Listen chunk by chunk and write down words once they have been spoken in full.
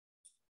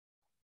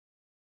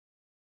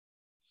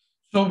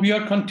So we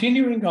are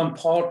continuing on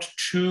part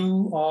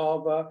 2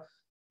 of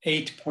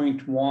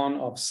 8.1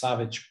 of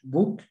Savitch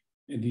book,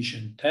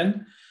 edition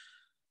 10.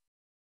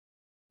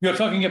 We are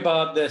talking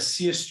about the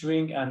C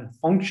string and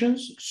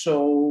functions.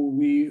 So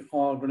we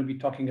are going to be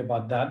talking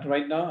about that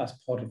right now as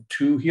part of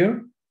 2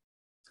 here.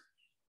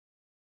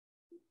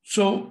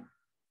 So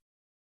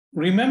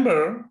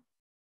remember,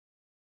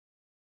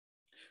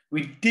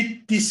 we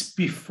did this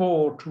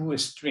before to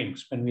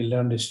strings when we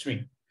learned a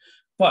string.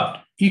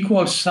 But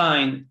equal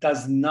sign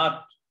does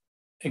not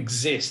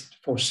exist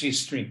for C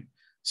string.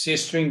 C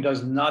string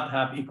does not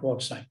have equal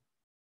sign.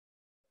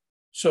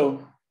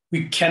 So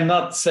we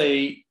cannot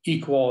say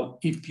equal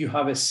if you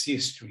have a C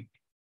string.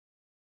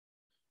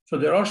 So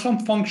there are some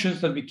functions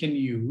that we can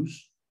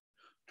use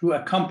to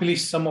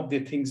accomplish some of the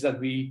things that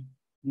we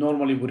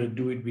normally wouldn't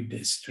do it with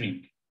the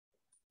string.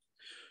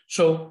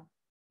 So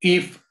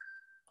if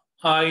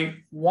I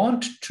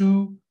want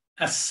to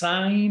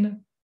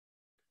assign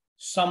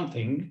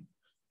something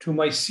to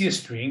my C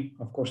string,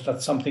 of course,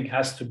 that something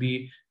has to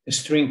be a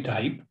string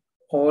type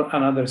or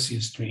another C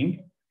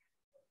string.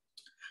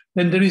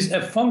 Then there is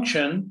a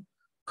function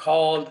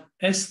called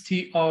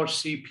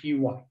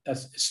strcpy,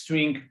 that's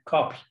string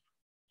copy.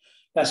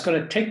 That's going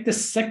to take the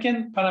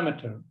second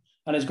parameter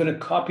and it's going to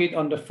copy it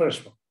on the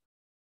first one.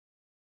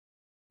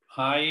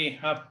 I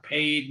have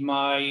paid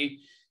my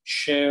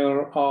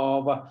share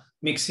of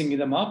mixing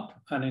them up,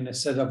 and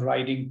instead of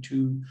writing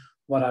to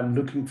what I'm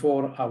looking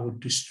for, I would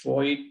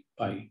destroy it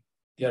by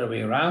the other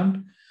way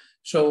around.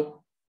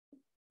 So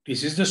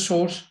this is the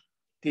source.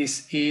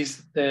 This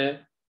is the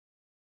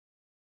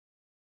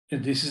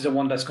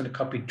one that's going to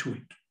copy to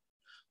it.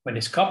 When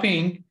it's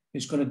copying,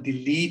 it's going to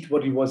delete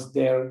what it was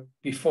there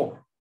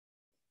before.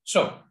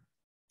 So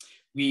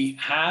we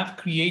have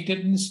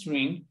created a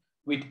string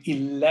with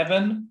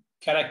 11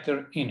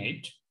 characters in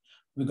it.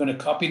 We're going to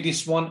copy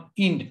this one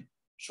in.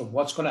 So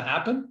what's going to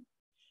happen?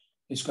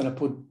 It's going to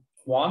put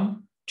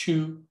 1,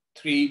 2,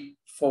 3,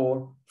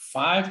 4,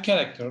 5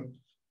 characters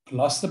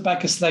plus the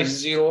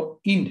 \0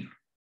 in there.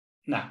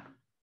 Now,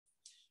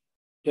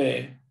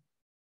 the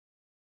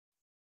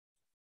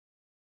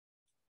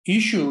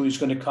issue is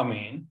going to come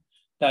in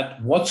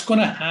that what's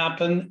going to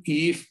happen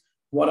if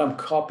what I'm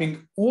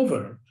copying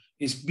over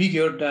is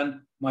bigger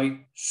than my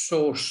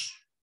source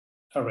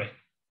array.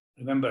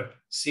 Remember,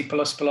 C++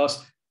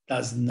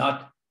 does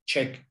not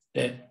check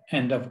the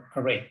end of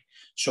array.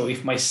 So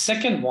if my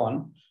second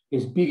one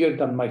is bigger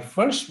than my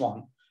first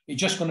one,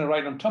 it's just going to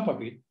write on top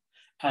of it,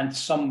 and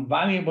some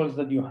variables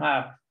that you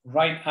have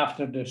right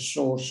after the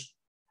source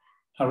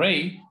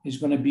array is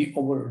going to be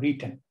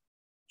overwritten.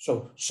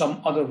 So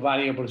some other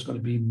variable is going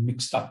to be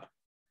mixed up.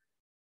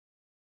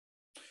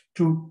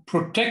 To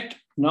protect,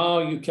 now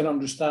you can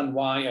understand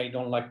why I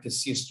don't like the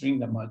C string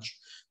that much,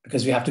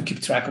 because we have to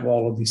keep track of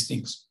all of these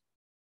things.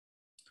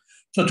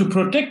 So to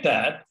protect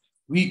that,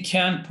 we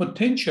can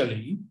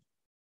potentially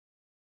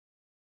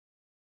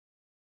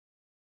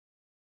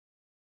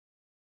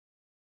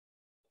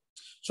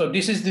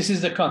this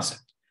is the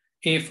concept.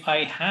 If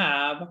I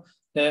have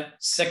the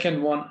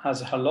second one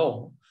as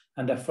hello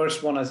and the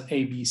first one as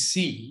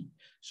ABC,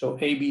 so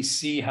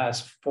ABC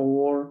has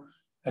 4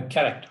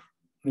 characters.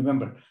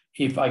 Remember,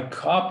 if I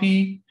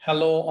copy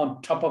hello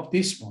on top of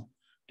this one,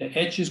 the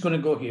H is going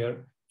to go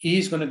here, E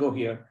is going to go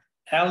here,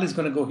 L is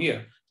going to go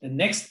here. The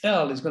next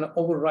L is going to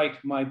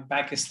overwrite my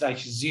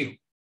 \0.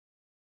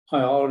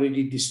 I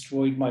already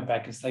destroyed my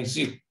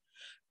 \0.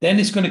 Then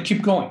it's going to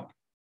keep going.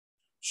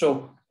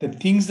 So the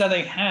things that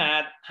I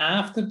had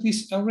after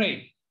this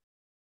array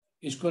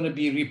is going to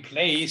be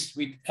replaced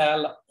with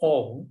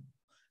LO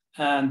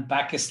and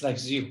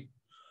 \0.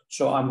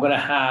 So I'm going to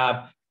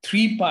have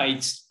 3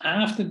 bytes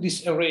after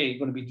this array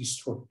going to be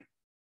destroyed.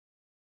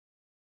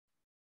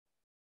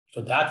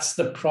 So that's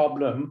the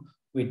problem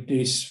with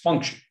this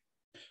function.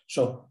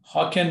 So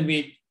how can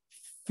we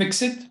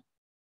fix it?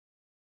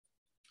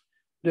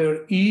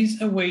 There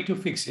is a way to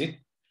fix it,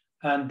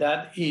 and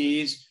that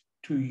is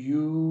to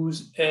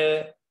use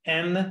a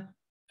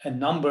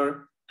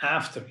number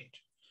after it.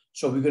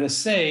 So we're going to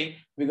say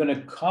we're going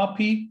to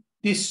copy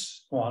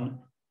this one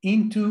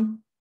into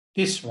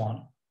this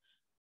one,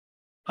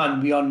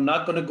 and we are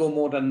not going to go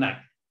more than 9.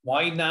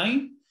 Why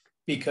 9?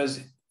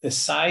 Because the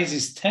size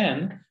is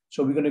 10,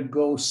 so we're going to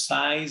go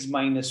size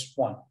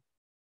 -1.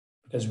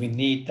 Because we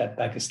need that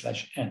 \0.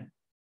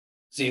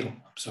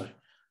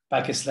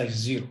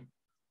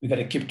 We got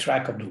to keep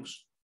track of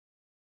those.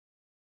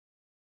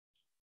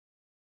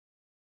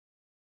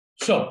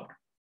 So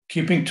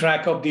keeping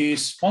track of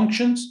these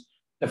functions,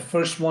 the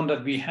first one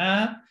that we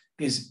have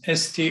is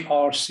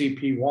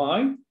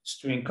strcpy,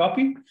 string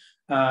copy,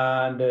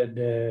 and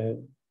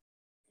the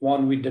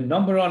one with the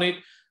number on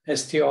it,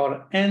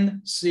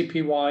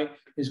 strncpy,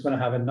 is going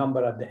to have a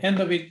number at the end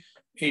of it.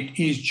 It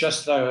is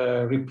just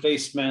a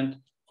replacement,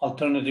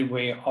 alternative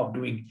way of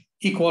doing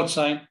equal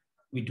sign.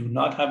 We do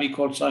not have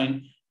equal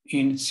sign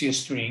in C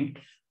string.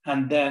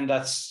 And then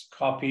that's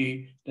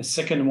copy the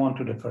second one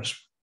to the first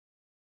one.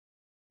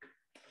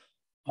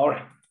 All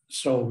right,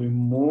 so we're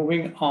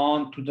moving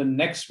on to the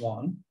next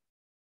one.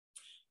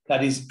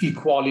 that is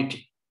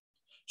equality.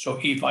 So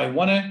if I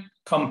want to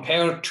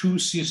compare two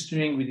C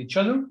string with each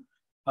other,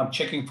 I'm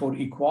checking for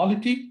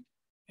equality.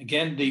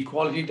 Again, the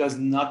equality does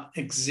not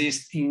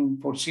exist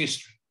for C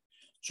string.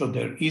 So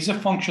there is a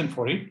function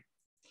for it,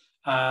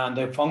 and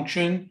the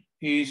function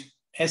is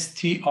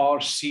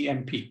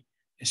strcmp,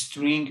 a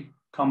string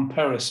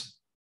comparison.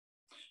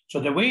 So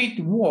the way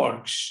it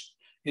works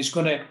is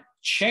going to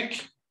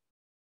check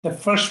the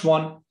first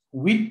one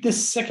with the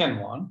second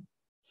one.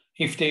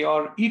 If they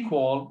are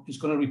equal, it's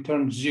going to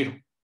return 0.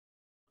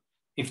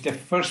 If the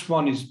first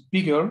one is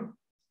bigger,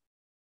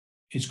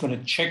 it's going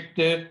to check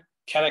the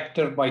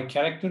character by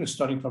character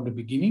starting from the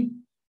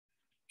beginning.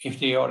 If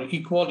they are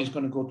equal, it's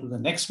going to go to the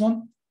next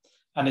one,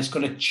 and it's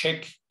going to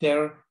check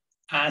their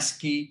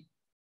ASCII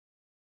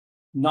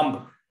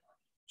number.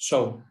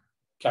 So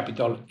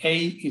capital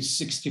A is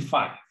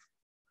 65.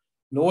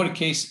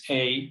 Lowercase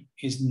a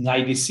is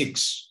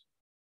 96.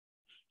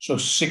 So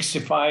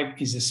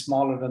 65 is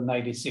smaller than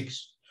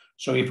 96.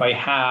 So if I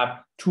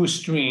have two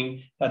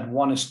strings that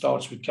one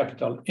starts with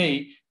capital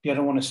A, the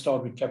other one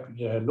starts with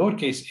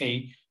lowercase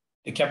a,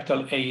 the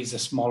capital A is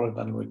smaller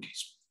than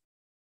lowercase.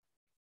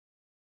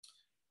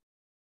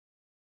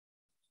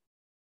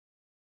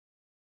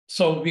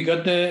 So we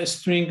got the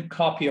string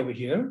copy over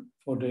here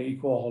for the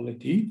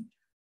equality.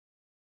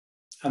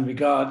 And we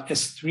got a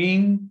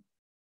string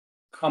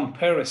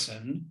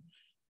comparison.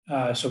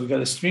 So we got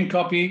a string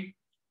copy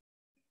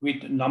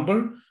with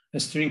number, a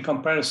string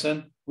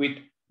comparison with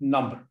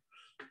number.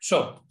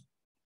 So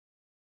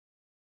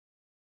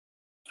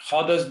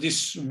how does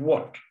this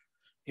work?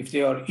 If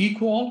they are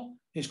equal,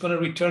 it's going to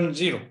return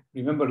 0.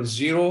 Remember,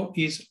 0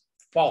 is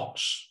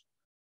false.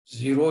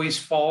 0 is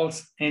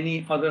false.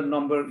 Any other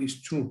number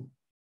is true.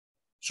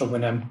 So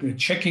when I'm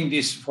checking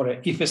this for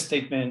an if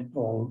statement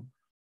or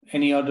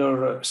any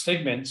other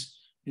statements,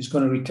 it's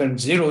going to return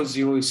 0.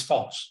 0 is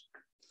false.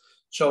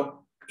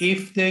 So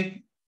if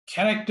the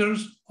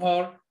characters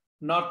are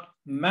not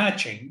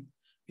matching,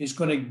 it's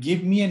going to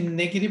give me a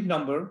negative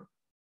number.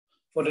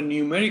 For the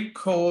numeric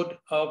code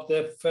of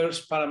the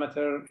first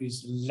parameter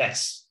is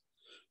less.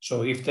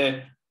 So if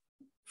the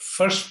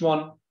first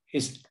one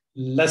is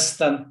less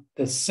than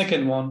the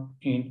second one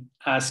in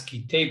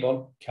ASCII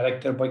table,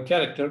 character by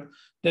character,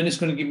 then it's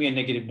going to give me a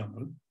negative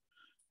number.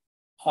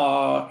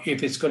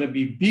 If it's going to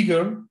be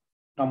bigger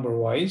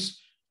number-wise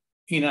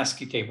in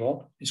ASCII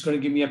table, it's going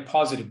to give me a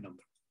positive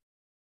number.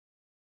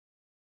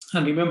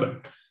 And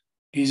remember,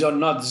 these are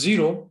not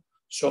 0,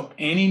 so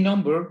any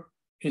number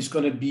is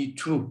going to be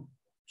true.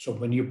 So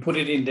when you put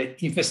it in the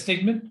if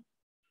statement,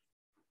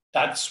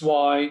 that's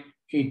why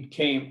it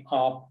came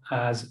up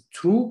as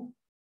true,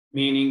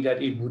 meaning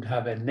that it would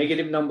have a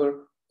negative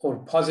number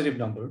or positive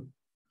number,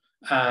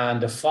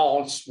 and the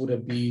false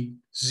would be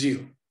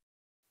 0.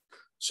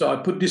 So I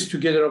put this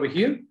together over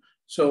here.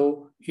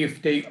 So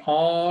if they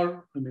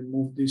are, let me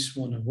move this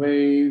one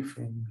away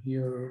from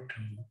here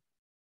to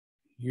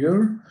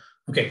here.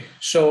 Okay,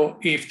 so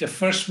if the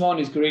first one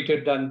is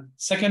greater than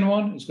second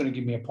one, it's going to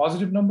give me a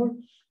positive number.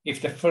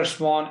 If the first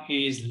one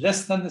is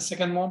less than the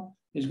second one,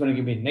 it's going to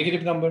give me a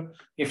negative number.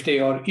 If they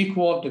are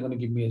equal, they're going to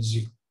give me a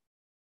 0.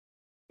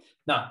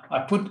 Now,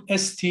 I put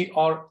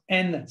strncmp.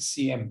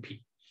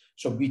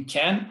 So we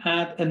can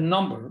add a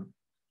number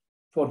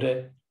for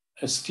the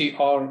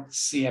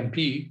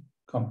strcmp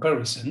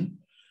comparison.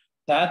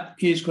 That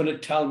is going to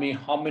tell me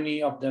how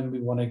many of them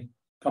we want to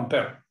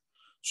compare.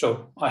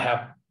 So I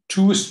have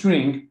two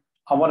strings.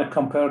 I want to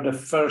compare the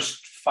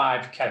first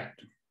 5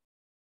 characters,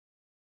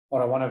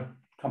 or I want to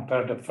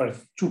compare the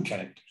first 2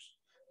 characters.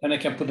 Then I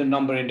can put a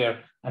number in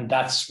there, and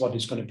that's what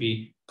is going to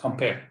be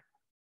compared.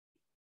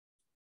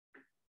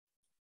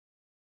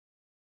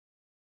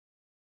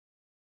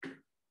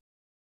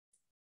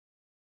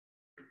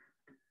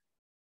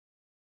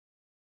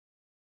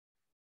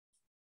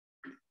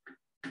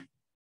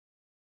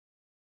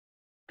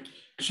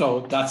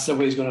 So that's the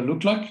way it's going to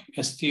look like,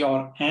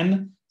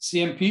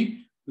 strncmp.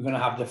 We're going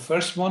to have the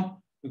first one,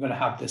 we're going to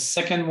have the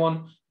second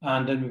one,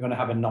 and then we're going to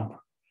have a number.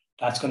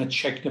 That's going to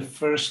check the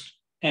first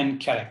n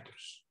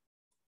characters.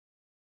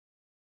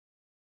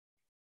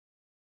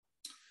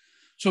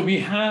 So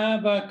we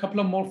have a couple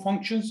of more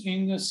functions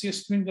in the C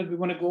string that we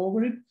want to go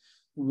over it.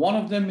 One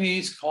of them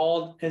is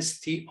called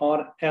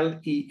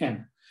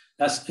strlen.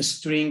 That's a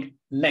string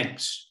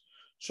length.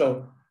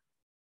 So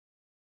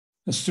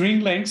the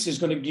string length is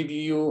going to give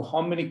you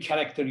how many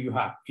characters you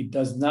have. It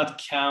does not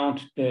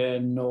count the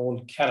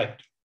null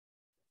character.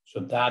 So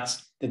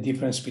that's the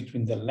difference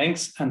between the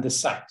length and the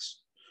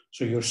size.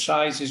 So your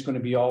size is going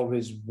to be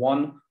always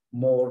 1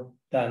 more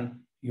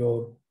than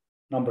your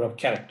number of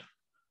characters.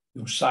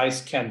 Your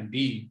size can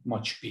be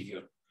much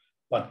bigger,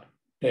 but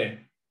the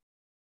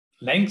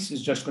length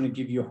is just going to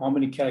give you how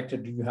many characters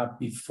do you have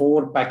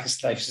before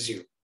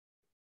 \0.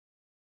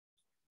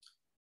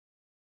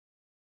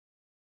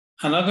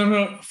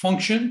 Another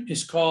function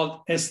is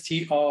called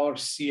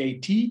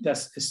strcat.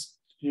 That's a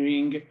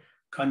string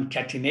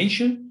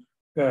concatenation.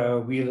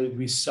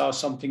 We saw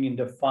something in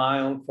the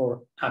file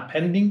for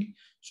appending.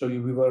 So we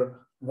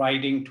were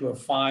writing to a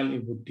file,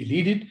 it would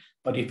delete it.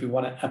 But if we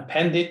want to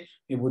append it,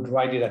 it would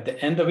write it at the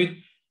end of it.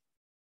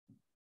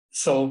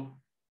 So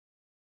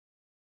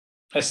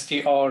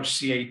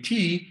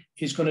strcat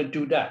is going to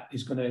do that.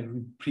 It's going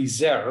to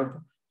preserve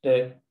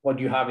what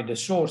you have in the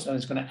source, and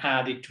it's going to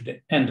add it to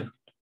the end of it.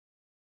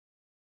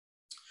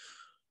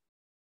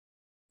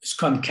 It's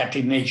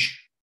concatenation.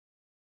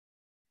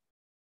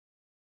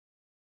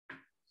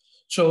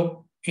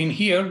 So in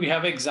here, we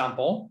have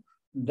example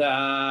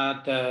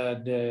that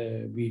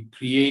we're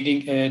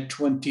creating a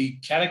 20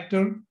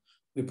 character.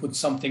 We put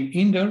something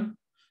in there,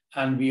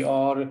 and we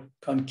are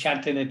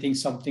concatenating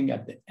something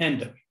at the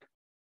end of it.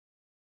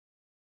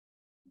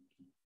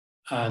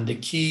 And the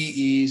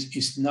key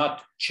is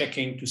not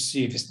checking to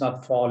see if it's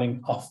not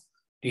falling off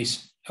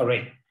this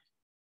array.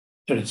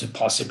 There is a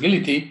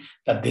possibility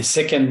that the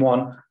second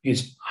one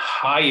is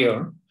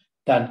higher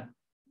than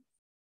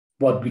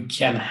what we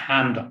can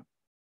handle.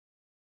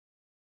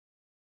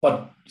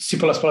 But C++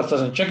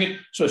 doesn't check it,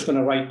 so it's going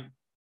to write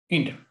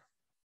enter.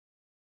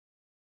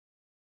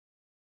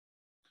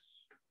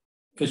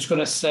 It's going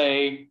to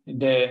say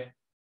the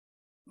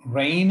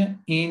rain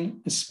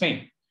in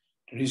Spain.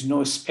 There is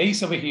no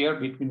space over here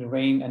between the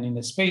rain and in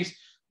the space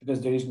because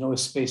there is no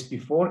space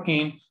before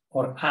in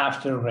or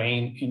after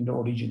rain in the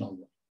original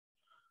one.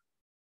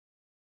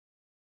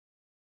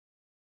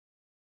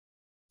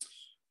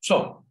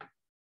 So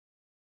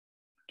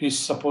this is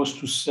supposed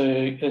to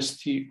say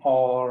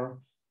strncat.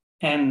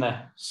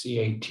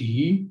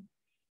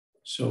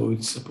 So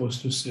it's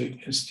supposed to say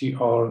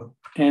strn.cst.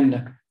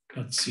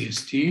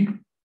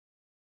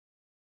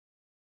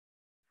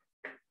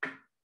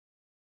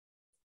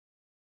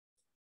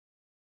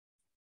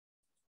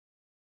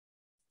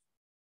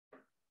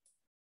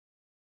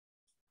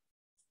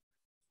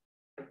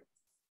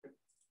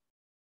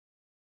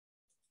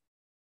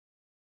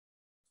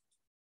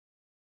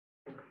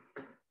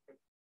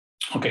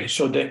 Okay,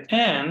 so the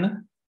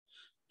n,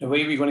 the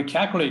way we're going to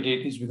calculate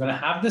it is we're going to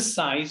have the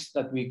size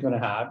that we're going to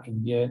have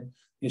in here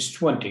is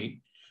 20.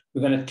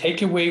 We're going to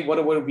take away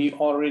whatever we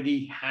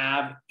already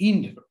have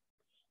in there.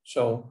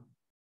 So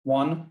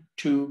 1,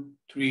 2,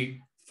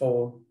 3,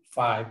 4,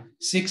 5,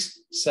 6,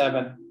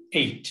 7,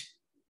 8.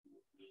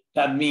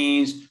 That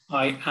means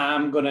I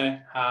am going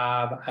to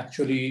have,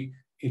 actually,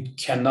 it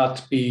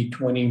cannot be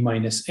 20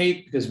 minus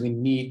 8 because we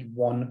need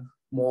one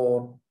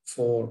more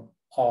for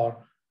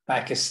our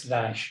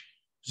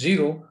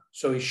 \0.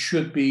 So it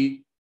should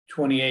be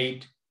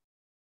 28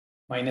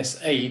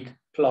 minus 8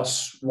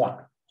 plus 1.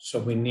 So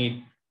we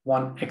need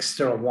one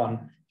extra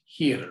one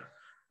here,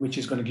 which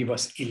is going to give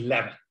us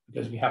 11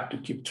 because we have to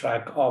keep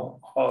track of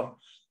our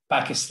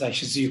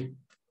 \0.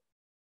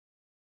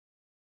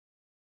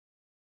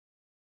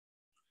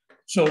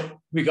 So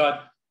we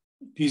got,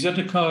 these are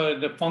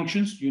the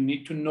functions. You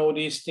need to know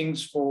these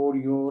things for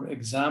your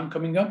exam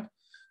coming up.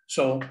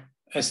 So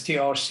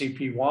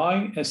strcpy,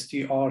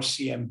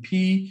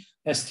 strcmp,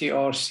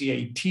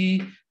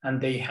 strcat,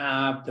 and they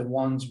have the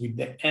ones with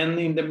the n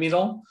in the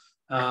middle.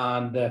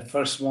 And the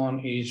first one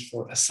is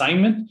for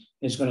assignment.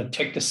 It's going to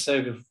take the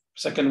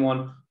second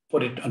one,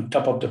 put it on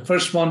top of the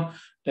first one.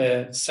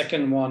 The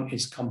second one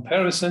is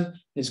comparison.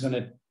 It's going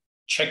to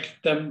check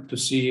them to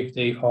see if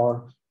they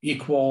are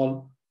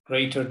equal,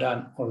 greater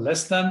than, or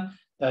less than.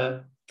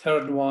 The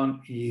third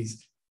one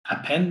is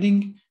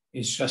appending.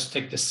 It's just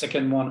take the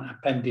second one,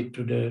 append it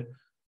to the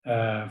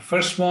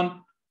first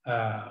one.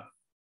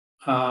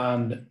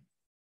 And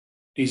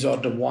these are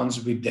the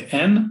ones with the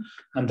n.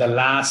 And the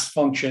last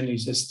function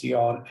is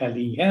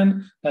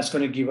strlen. That's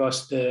going to give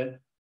us the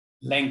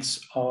lengths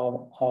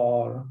of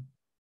our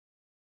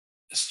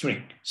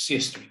string, C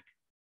string.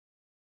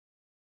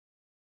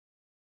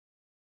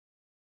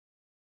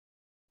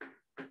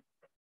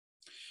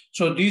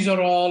 So these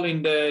are all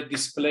in the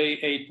display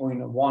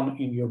 8.1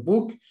 in your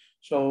book.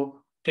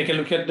 So take a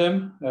look at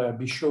them.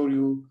 Be sure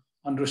you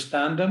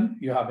understand them.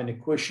 If you have any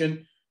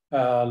question,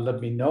 let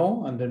me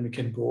know, and then we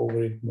can go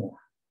over it more.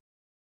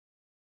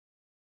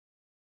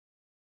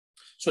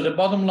 So the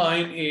bottom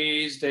line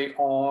is they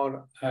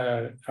are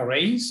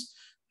arrays,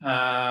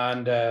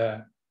 and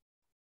let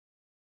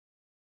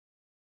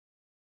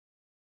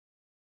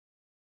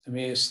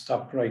me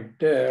stop right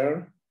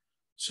there.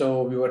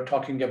 So we were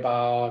talking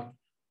about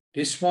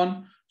this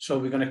one. So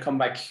we're going to come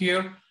back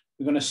here.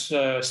 We're going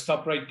to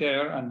stop right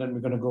there, and then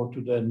we're going to go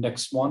to the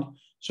next one.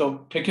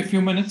 So take a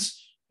few minutes,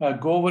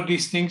 go over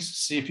these things,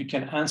 see if you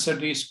can answer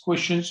these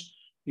questions.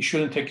 It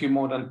shouldn't take you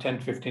more than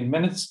 10-15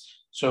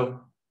 minutes.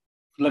 So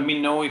let me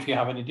know if you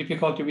have any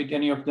difficulty with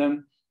any of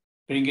them.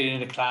 Bring it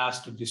in the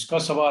class to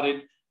discuss about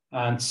it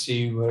and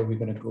see where we're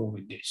going to go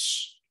with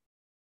this.